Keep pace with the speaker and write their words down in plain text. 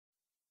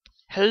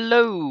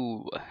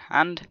Hello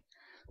and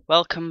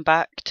welcome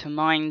back to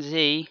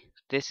MineZ.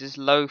 This is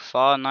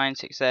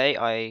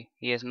Lofar968.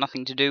 He has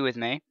nothing to do with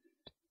me.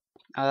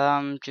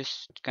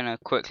 Just gonna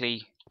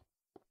quickly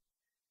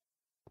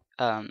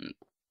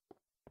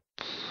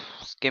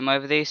skim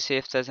over these, see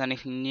if there's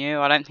anything new.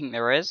 I don't think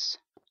there is.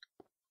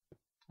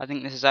 I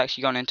think this has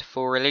actually gone into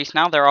full release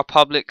now. There are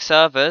public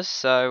servers,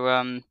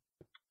 so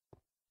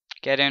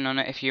get in on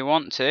it if you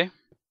want to.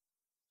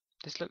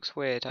 This looks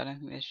weird. I don't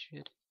think this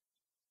should.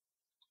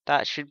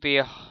 That should be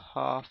a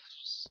half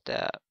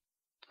step.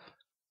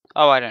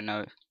 Oh, I don't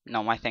know.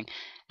 Not my thing.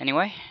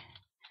 Anyway,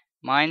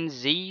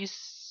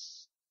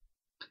 MineZ's.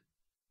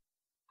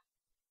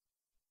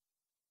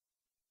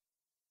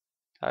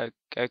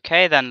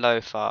 Okay then,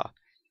 Lofar.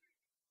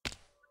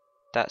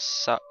 That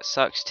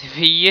sucks to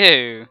be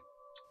you.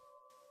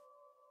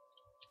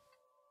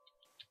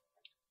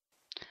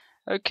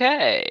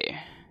 Okay.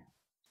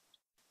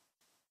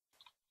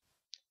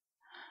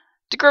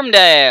 To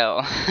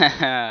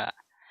Grimdale.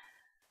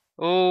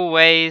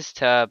 Always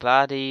to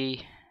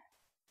bloody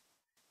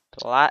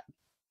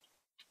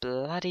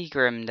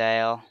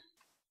Grimdale.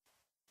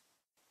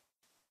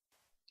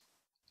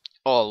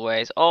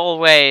 Always.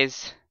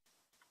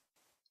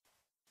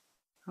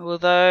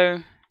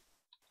 Although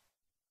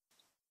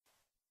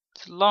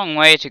it's a long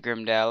way to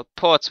Grimdale.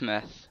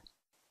 Portsmouth.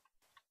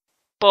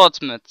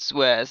 Portsmouth's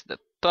where's the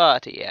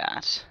party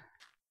at?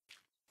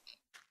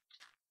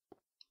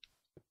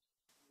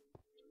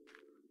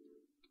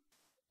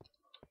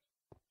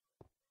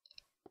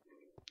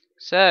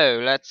 So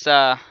let's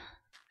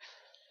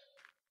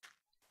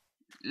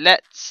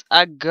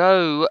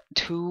go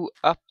to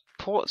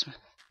Portsmouth.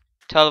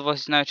 Tell the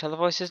voices no, tell the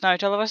voices no,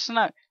 tell the voices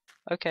no.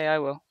 Okay, I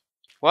will.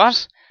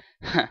 What?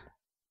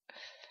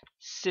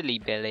 Silly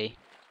Billy.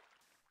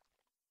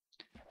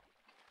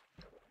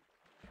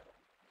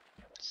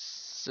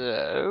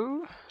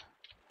 So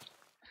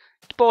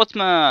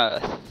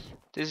Portsmouth.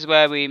 This is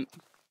where we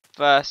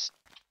first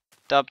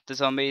dubbed the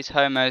zombies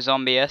Homo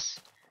Zombius.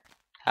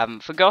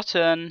 Haven't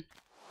forgotten.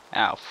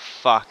 Oh,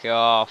 fuck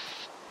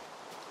off.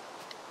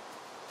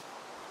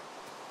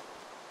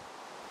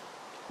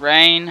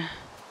 Rain.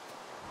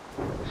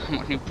 I'm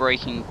watching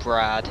Breaking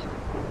Brad.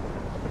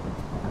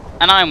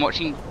 And I'm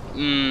watching...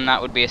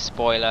 that would be a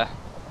spoiler.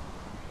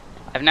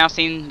 I've now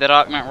seen The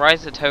Dark Knight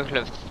Rises a total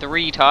of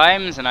 3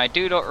 times, and I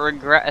do not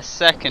regret a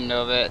second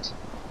of it.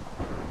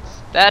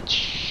 That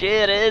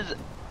shit is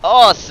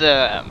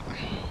awesome!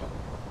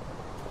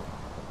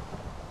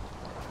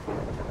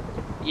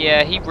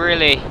 Yeah, he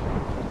really...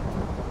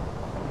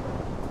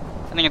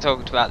 I think I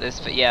talked about this,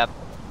 but yeah,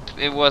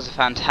 it was a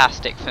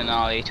fantastic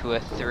finale to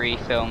a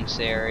 3-film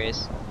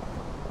series.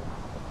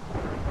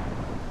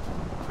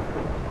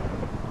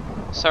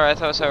 Sorry, I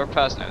thought I saw a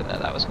person over there,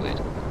 that was weird.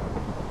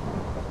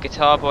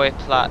 Guitar Boy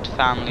Platt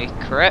Family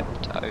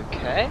Crypt,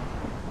 okay.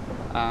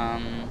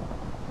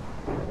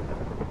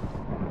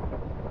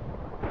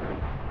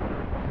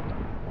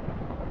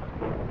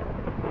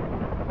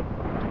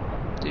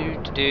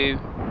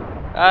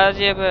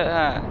 Yeah, but,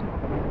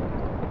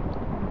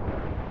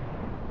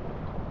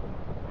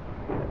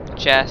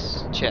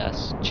 chest.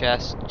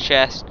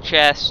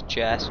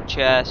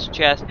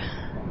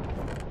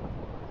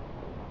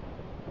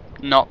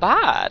 Not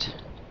bad.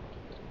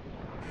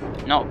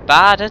 Not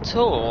bad at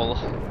all.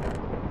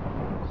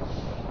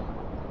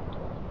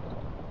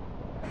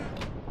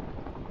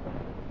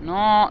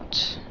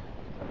 Not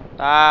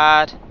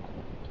bad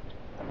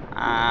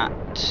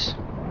at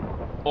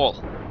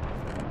all.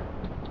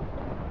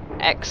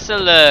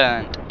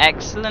 Excellent.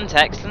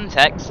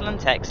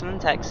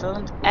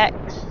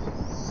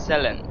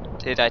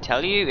 Did I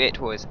tell you it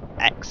was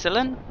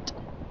excellent?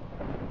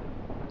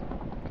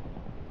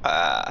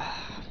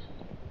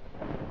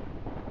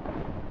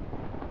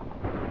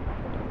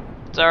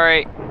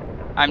 Sorry,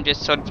 I'm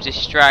just sort of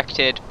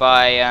distracted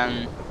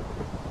by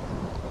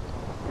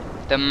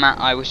the map.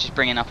 I was just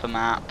bringing up a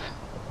map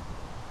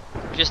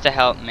just to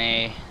help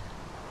me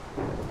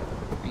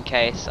in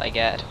case I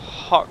get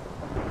hot.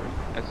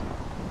 Okay.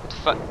 What the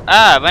fuck?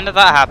 Ah, when did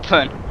that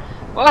happen?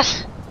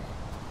 What?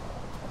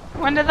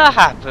 When did that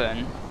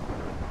happen?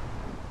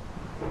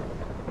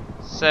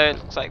 So it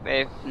looks like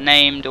they've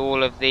named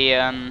all of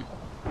the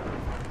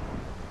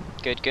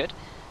good.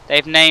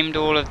 They've named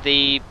all of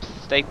the.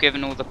 They've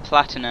given all the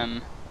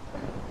platinum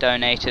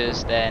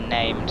donators their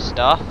named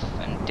stuff,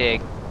 and dear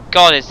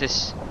God, is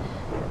this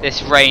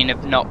rain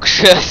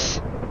obnoxious?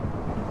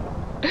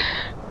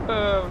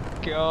 Oh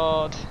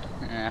God!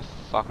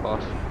 Fuck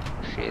off,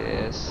 she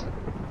is.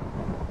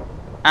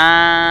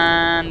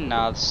 And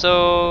another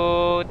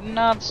sword,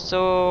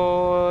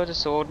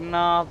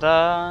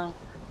 another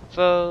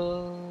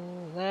full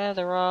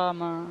leather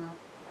armor,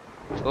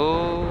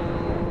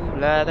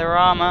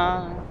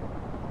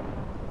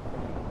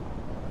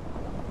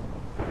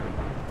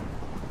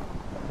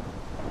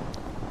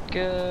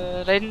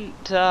 Good,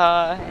 ain't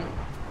I?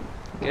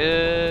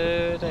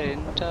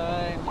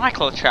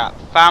 Michael Trap,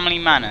 Family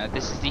Manor.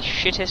 This is the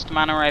shittest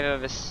manor I've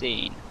ever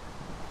seen.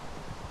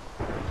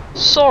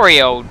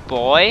 Sorry, old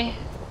boy.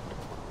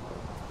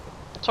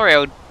 Sorry,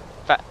 old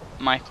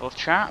Michael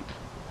chap.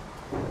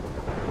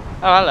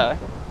 Oh, hello.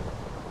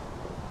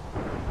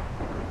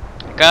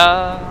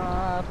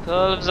 Couple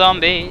of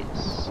zombies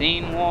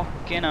seen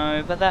walking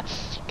over there.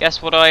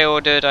 Guess what I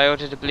ordered? I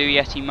ordered a Blue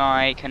Yeti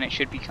mic, and it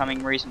should be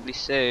coming reasonably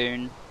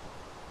soon.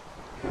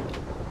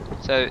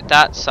 So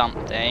that's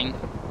something,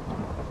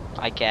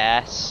 I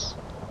guess.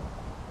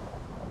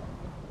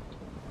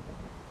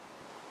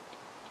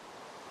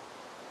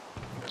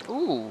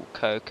 Ooh,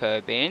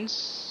 cocoa beans,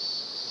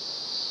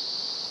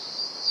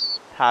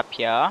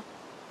 papaya,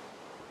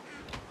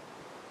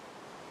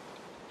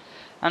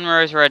 and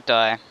rose red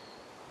dye.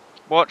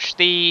 Watch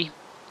the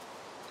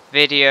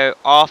video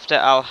after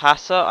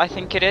Al-Hassa, I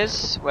think it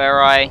is,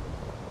 where I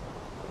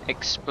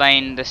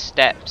explain the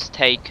steps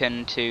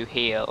taken to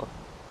heal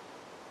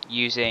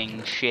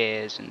using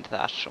shears and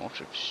that sort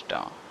of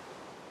stuff.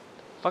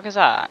 The fuck is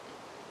that?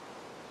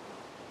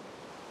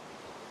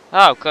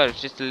 Oh god,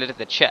 it's just a lid of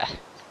the chest.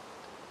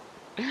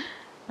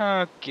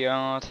 Oh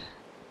god.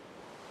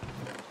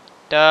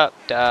 Dup,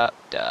 dup,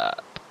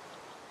 dup.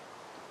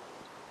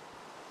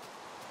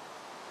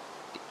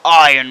 The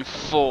Iron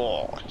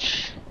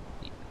Forge.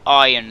 The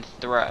Iron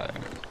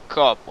Throne.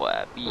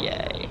 Cobweb,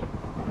 yay.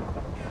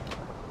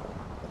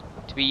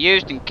 To be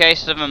used in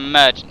case of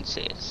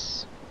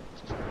emergencies.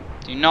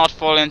 Do not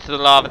fall into the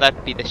lava, that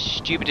would be the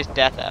stupidest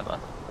death ever.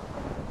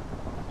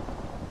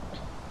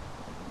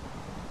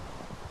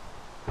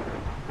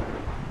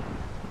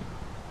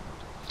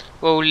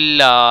 Well,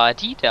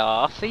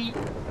 la-dee-da,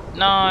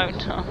 no,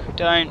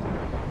 don't.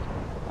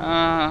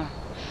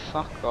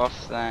 Fuck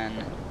off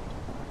then.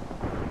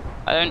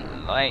 I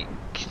don't like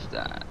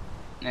that.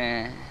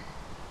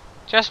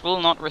 Just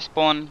will not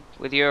respawn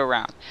with you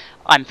around.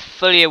 I'm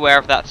fully aware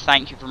of that,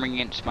 thank you for bringing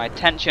it to my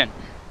attention.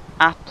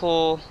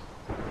 Apple.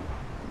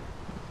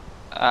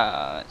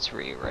 Let's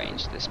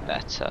rearrange this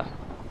better.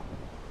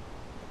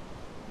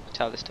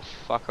 Tell this to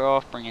fuck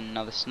off, bring in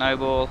another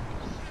snowball.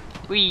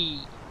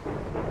 Whee!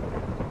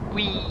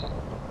 Whee!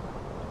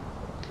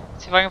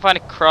 See if I can find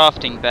a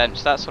crafting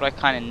bench, that's what I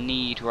kind of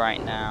need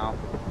right now.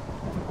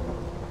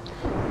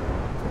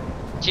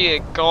 Dear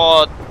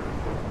God!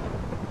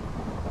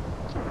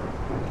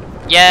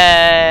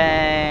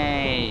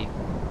 Yay!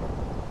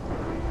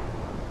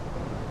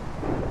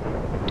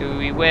 Do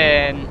we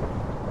win?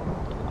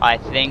 I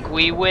think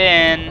we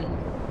win!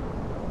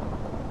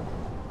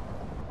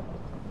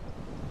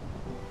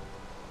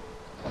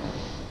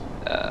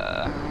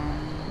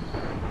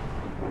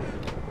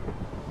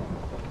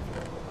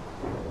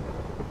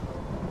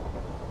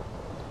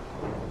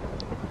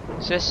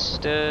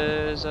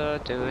 Sisters are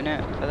doing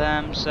it for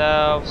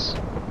themselves.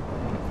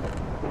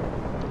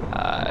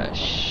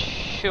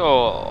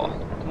 Sure.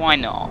 Why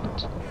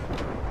not?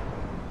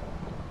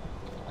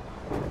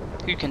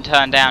 Who can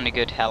turn down a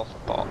good health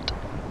bot?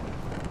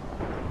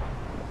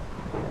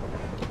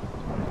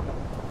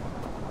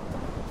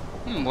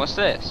 What's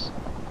this?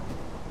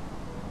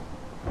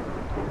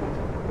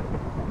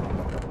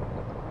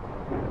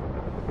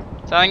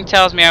 Something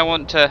tells me I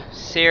want to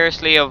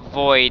seriously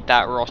avoid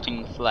that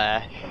rotting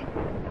flesh.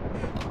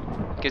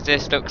 Because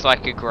this looks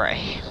like a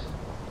grave.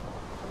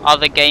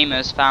 Other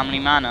gamers, family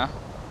manor.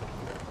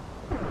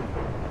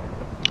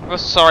 I'm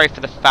sorry for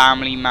the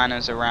family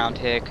manners around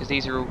here, because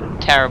these are all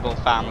terrible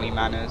family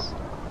manners.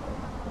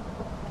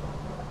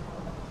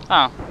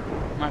 Oh,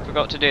 I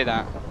forgot to do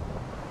that.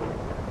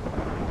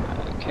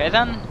 Okay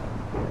then.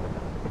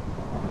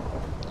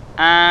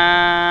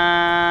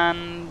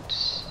 And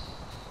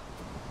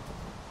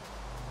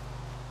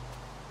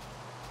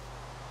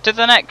to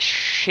the next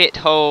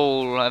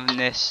shithole of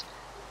this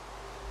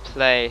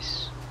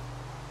place.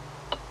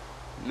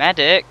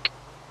 Medic?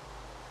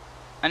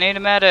 I need a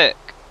medic.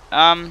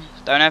 Don't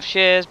have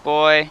shears,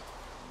 boy.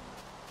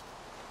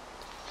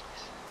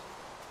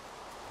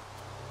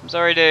 I'm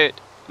sorry, dude.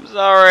 I'm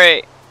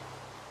sorry.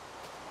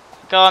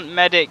 I can't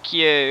medic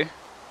you.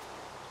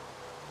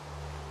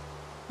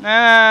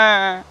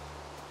 Nah.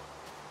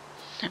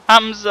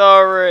 I'm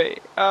sorry.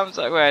 I'm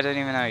sorry. Wait, I don't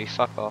even know you.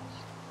 Fuck off.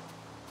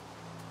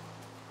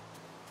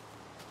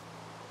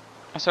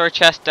 I saw a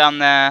chest down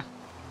there.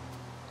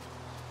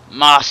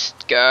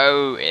 Must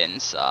go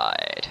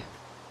inside.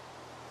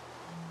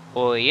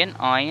 Iron,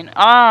 iron.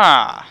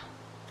 Ah!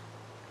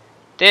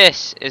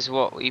 This is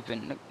what we've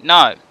been.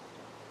 No!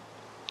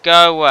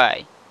 Go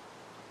away.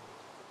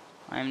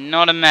 I'm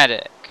not a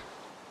medic.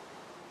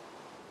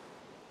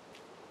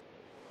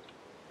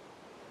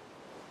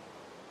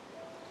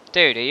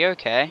 Dude, are you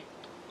okay?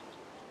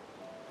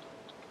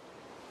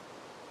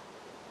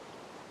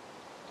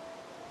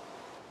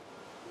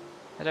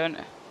 I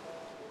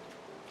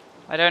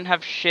don't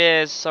have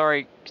shears.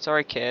 Sorry,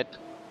 kid.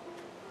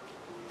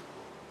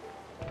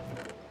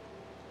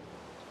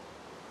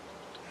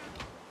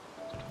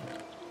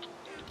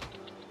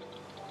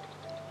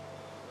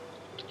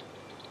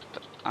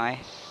 But I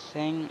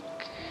think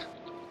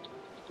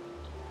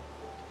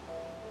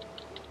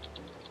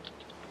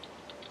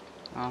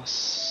I'll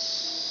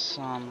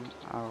some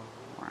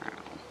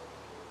around.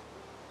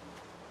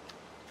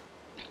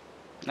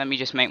 Let me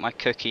just make my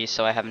cookies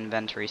so I have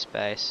inventory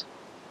space.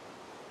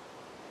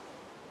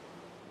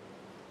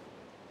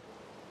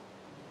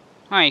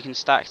 Oh, you can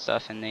stack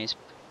stuff in these.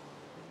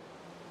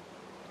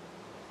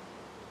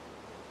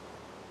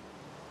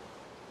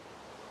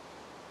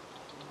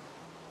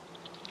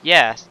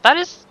 Yes, that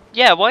is...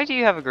 Yeah, why do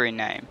you have a green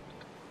name?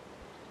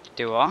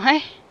 Do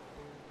I?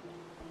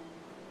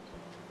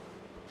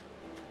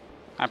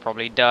 I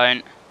probably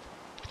don't.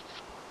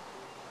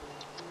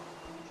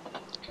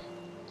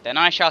 Then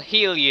I shall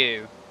heal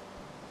you.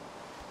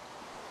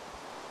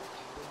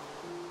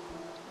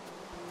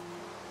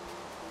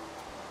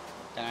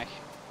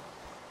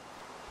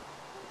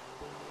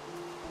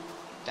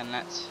 Then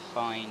let's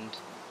find...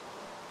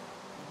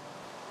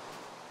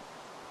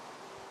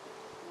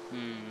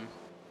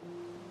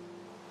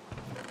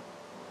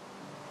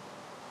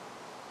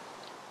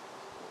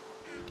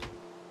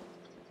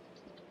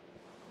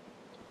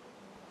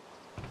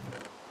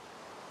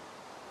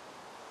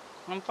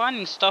 I'm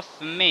finding stuff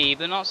for me,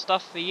 but not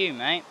stuff for you,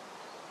 mate.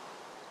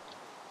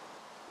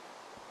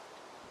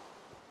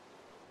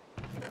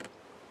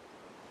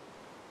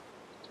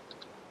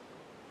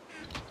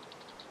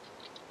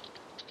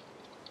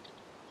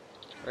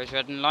 Rose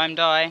red and lime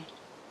dye.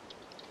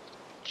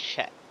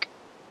 Check.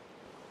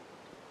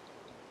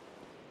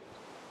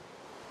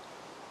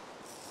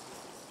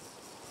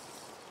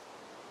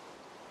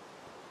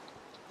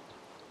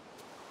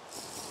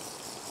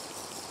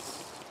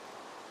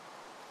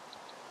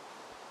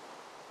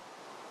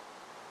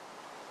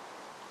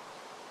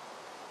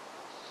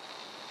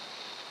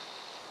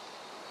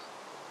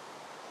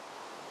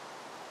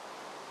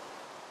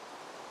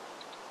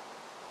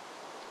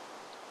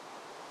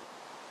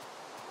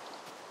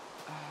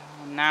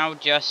 Now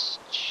just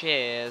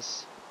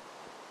cheers.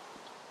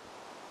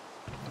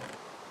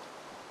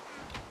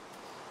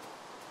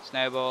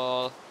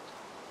 Snowball.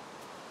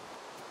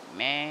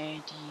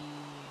 Medi.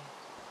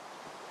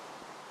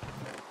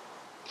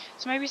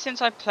 So maybe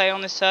since I play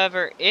on the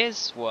server, it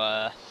is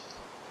worth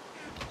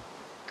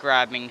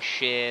grabbing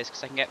shears,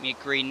 because I can get me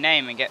a green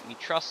name and get me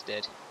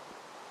trusted.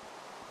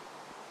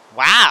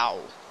 Wow!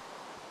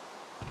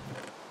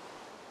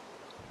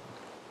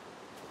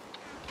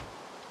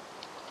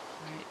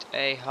 Right,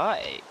 a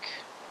hike.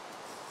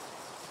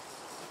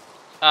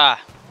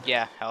 Ah,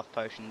 yeah, health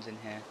potions in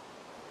here.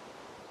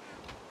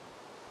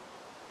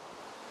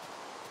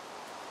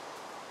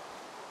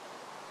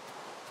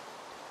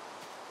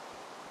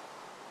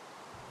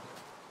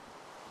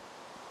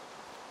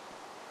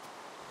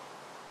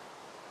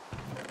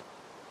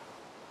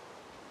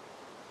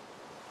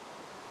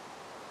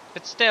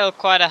 But still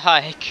quite a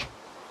hike.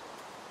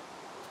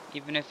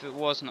 Even if it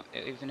wasn't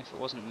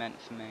meant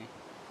for me.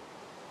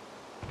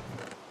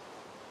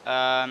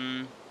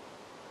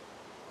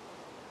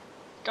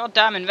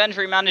 Goddamn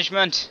inventory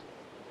management.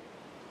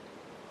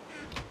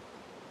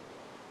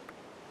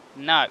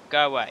 No,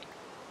 go away.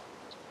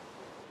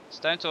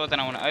 Stone sword,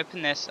 then I want to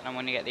open this and I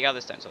want to get the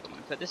other stone sword. I'm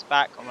going to put this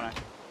back. I want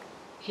to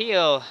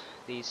heal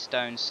these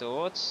stone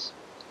swords.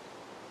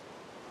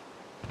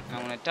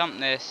 I want to dump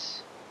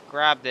this,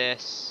 grab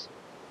this,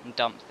 and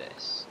dump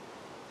this.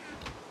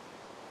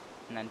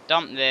 And then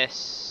dump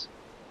this.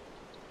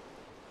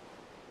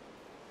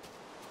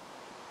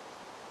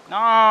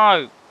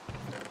 No!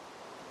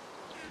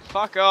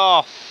 Fuck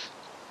off!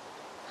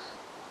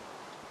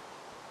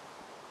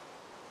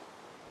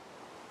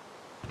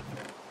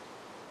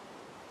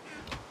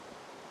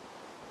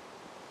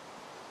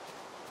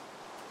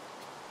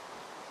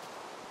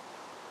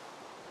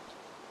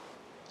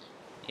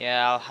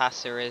 Yeah,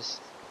 Alhasser is...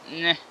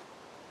 Nah.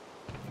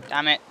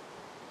 Damn it.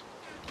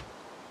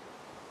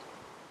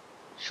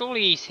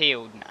 Surely he's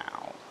healed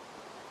now.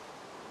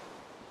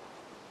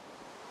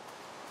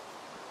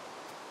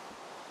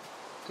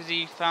 Because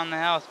he found the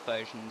health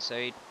potion, so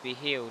he'd be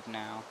healed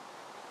now.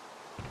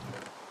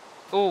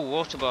 Ooh,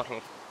 water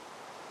bottle.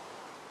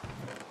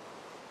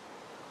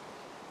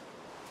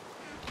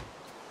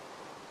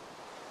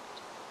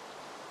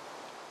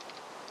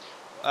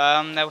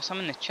 There was some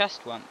in the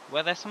chest one.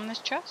 Were there some in this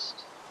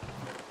chest?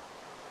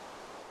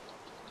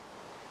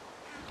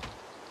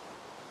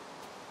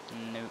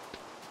 Nope.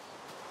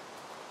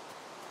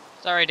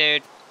 Sorry,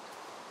 dude.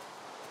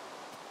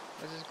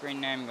 Where's his green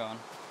name gone?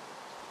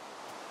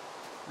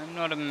 I'm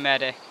not a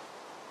medic.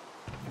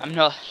 I'm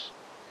not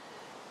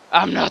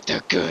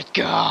the good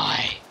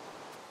guy.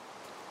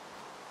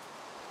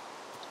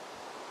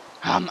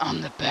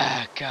 I'm the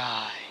bad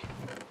guy.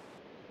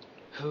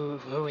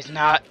 Who is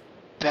not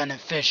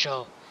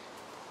beneficial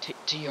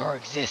to your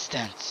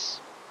existence.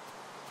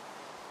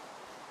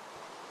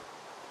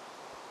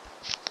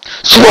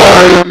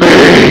 Swear to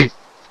me!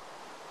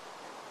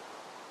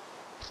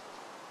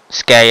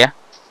 Scare ya?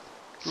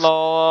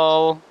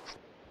 LOL.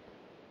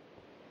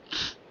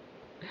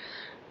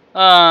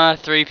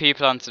 3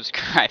 people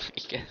unsubscribe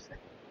because...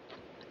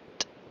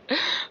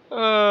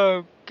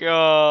 Oh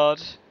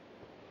god.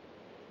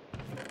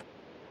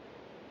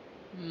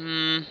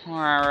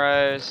 More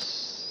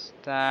arrows.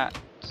 That.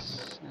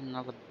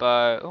 Another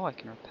bow. Oh, I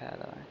can repair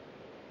that.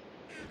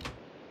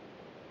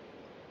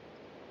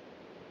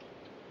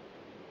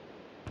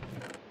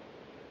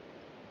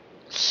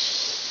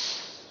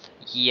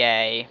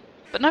 Yay.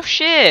 But no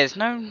shears!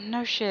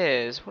 No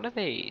shears. What are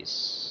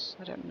these?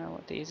 I don't know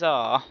what these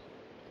are.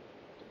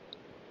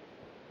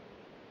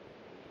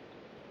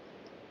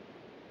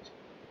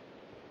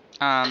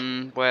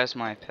 Where's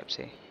my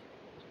Pepsi?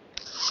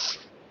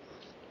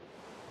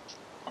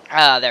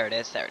 Ah, there it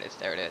is, there it is,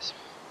 there it is.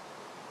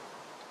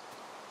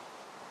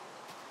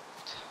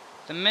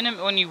 The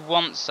minute when you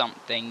want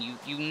something,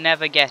 you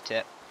never get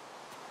it.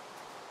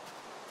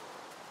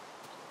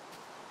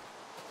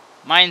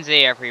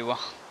 MineZ, everyone.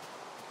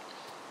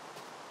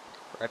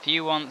 For if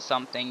you want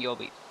something, you'll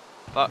be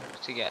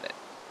fucked to get it.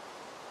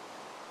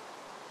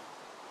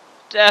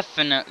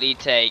 Definitely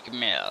take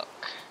milk.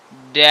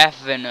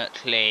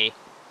 Definitely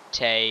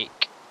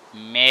take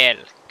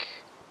milk.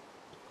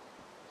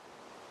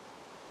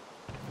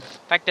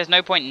 In fact, there's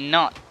no point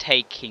not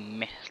taking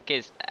milk,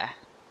 is there?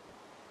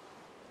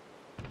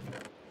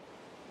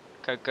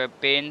 Cocoa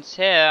beans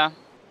here.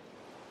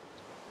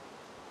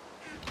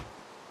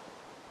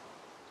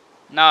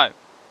 No.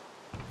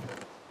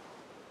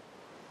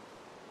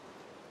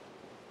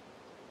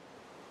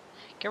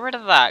 Get rid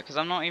of that, because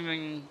I'm not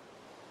even...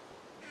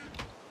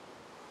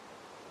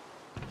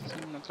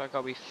 Doesn't look like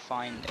I'll be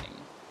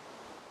finding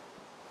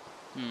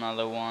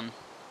another one.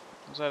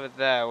 He was over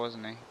there,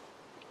 wasn't he?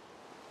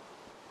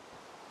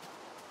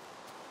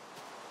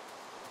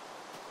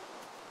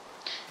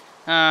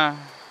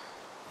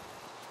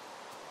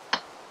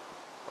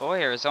 Oh, I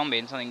hear a zombie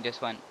and something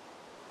just went.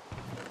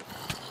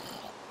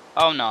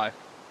 Oh no.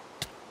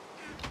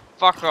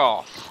 Fuck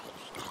off.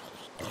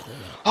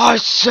 I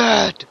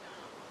said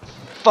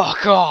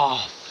fuck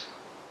off.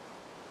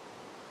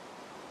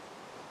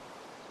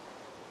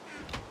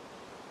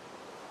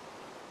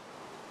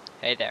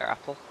 Hey there,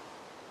 Apple.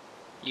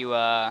 You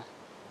wanna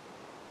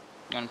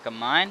come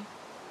mine?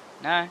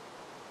 No?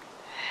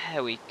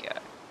 There we go.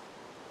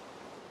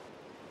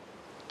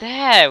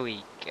 There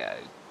we go.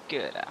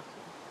 Good, Apple.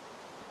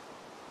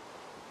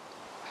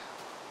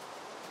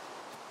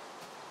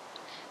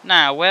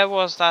 Now, where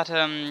was that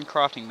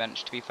crafting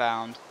bench to be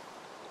found?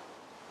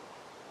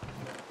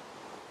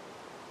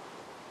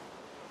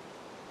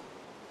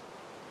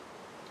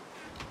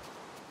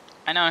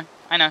 I know,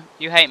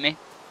 you hate me.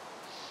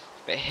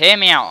 But hear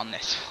me out on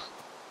this.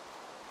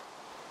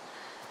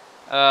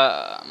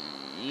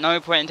 No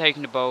point in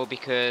taking the bowl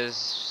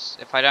because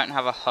if I don't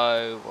have a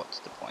hoe, what's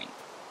the point?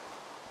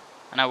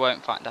 And I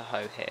won't find a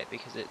hoe here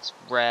because it's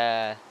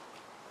rare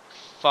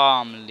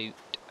farm loot,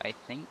 I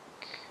think.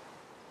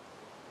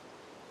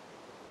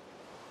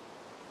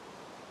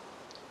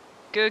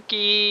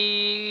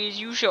 Cookies!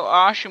 You so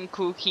awesome,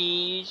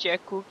 cookies! Yeah,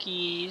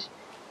 cookies!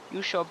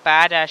 You so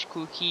badass,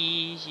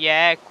 cookies!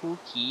 Yeah,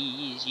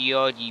 cookies!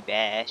 You're the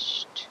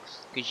best!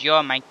 Cause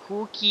you're my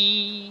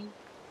cookie!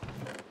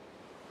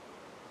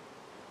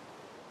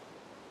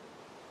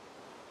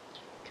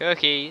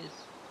 Cookies!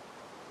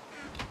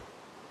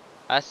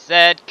 I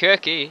said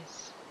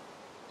cookies!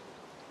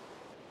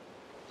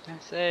 I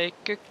said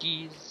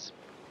cookies!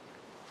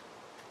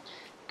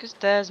 Cause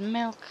there's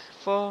milk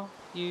for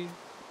you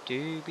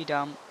to be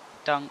dunked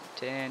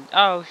in.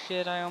 Oh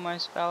shit, I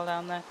almost fell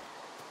down there.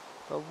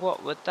 But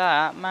what would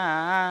that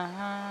matter?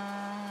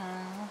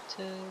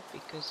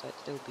 Because I'd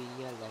still be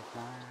alive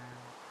now.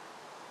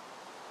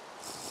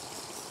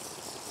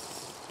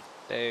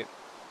 Boo.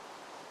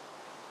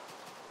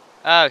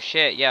 Oh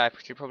shit, yeah, I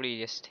should probably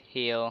just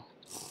heal.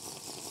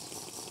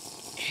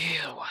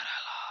 Heal what I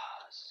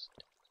lost.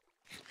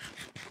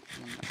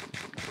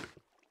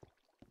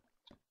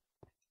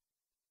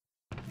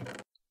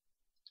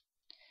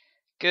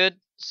 Good,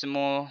 some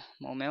more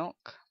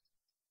milk.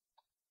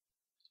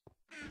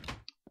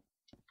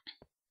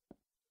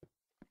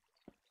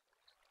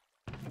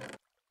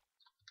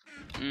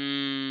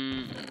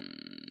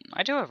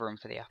 I do have room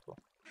for the apple.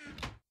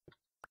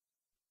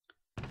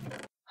 What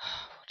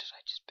did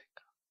I just pick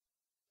up?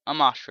 A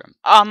mushroom.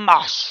 A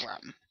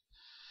mushroom!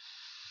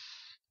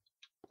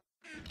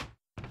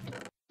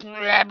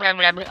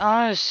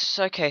 Oh,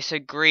 okay, so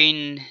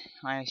green,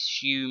 I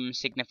assume,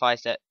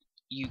 signifies that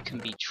you can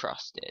be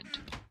trusted.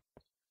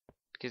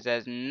 Because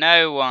there's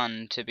no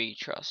one to be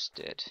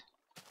trusted.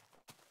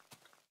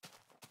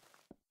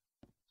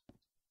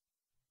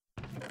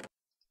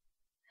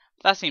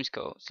 That seems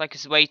cool. It's like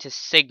a way to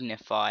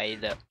signify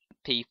that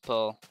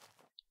people...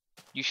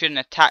 You shouldn't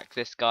attack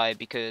this guy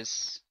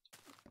because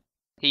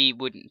he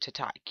wouldn't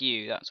attack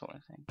you, that sort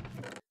of thing.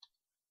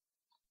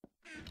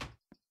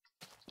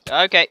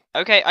 Okay,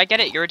 I get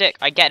it, you're a dick.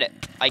 I get it.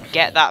 I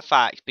get that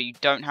fact, but you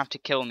don't have to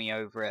kill me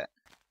over it.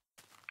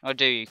 Or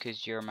do you,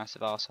 because you're a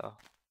massive arsehole?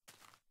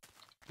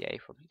 Yeah, you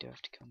probably do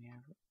have to kill me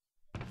over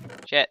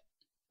it. Shit.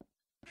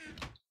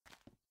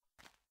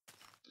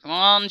 Come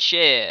on,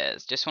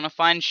 shears. Just want to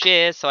find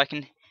shears so I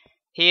can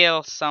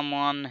heal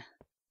someone.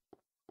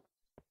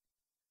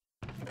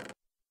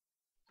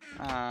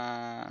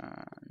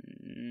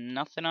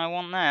 Nothing I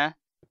want there.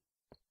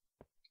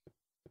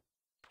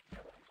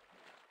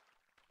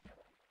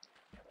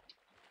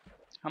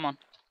 Come on.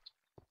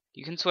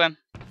 You can swim.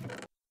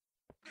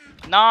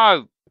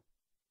 No!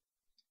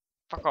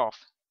 Fuck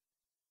off.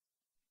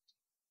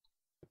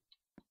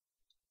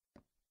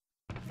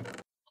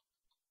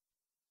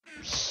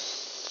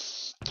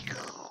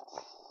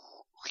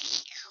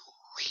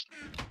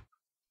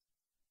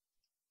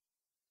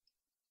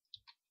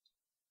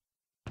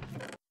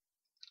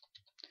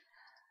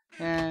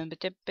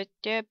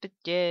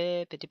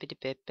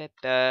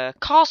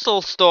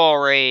 Castle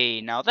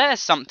Story! Now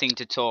there's something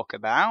to talk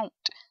about.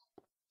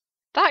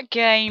 That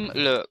game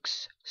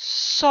looks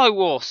so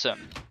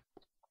awesome.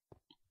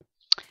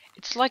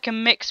 It's like a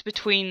mix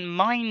between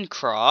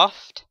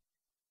Minecraft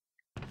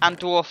and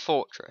Dwarf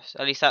Fortress.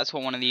 At least that's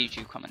what one of the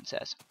YouTube comments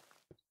says.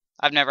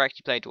 I've never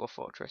actually played Dwarf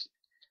Fortress.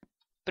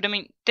 But I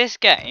mean, this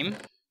game,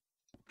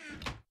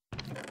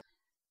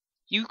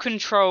 you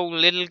control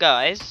little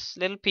guys,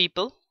 little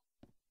people,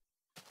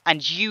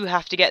 and you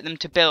have to get them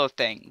to build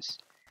things.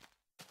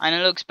 And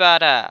it looks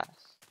badass.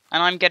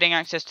 And I'm getting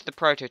access to the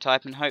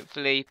prototype and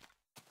hopefully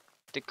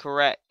the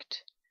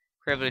correct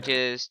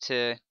privileges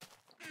to...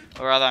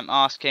 Or rather, I'm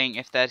asking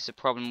if there's a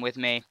problem with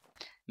me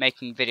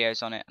making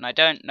videos on it. And I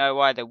don't know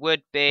why there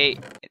would be.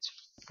 It's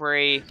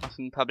free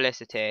fucking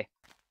publicity.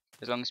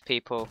 As long as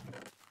people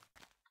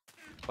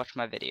watch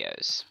my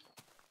videos.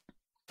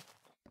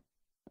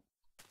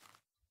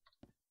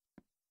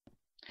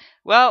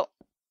 Well,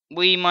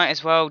 we might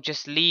as well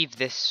just leave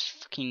this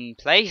fucking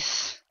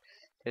place.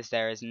 Because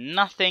there is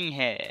nothing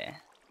here.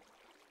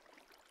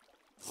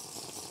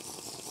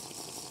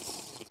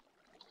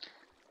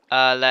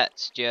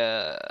 Let's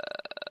just...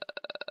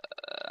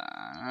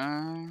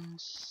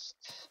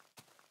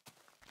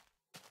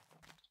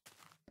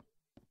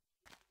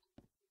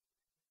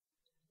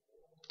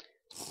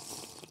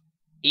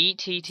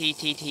 Eat.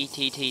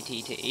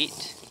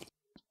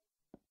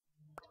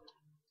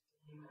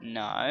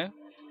 No.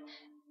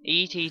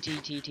 Eat.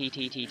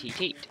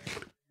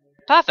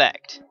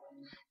 Perfect.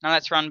 Now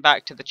let's run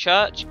back to the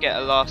church, get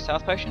a last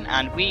health potion,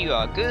 and we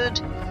are good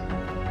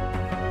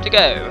to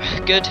go.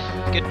 Good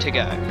to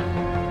go.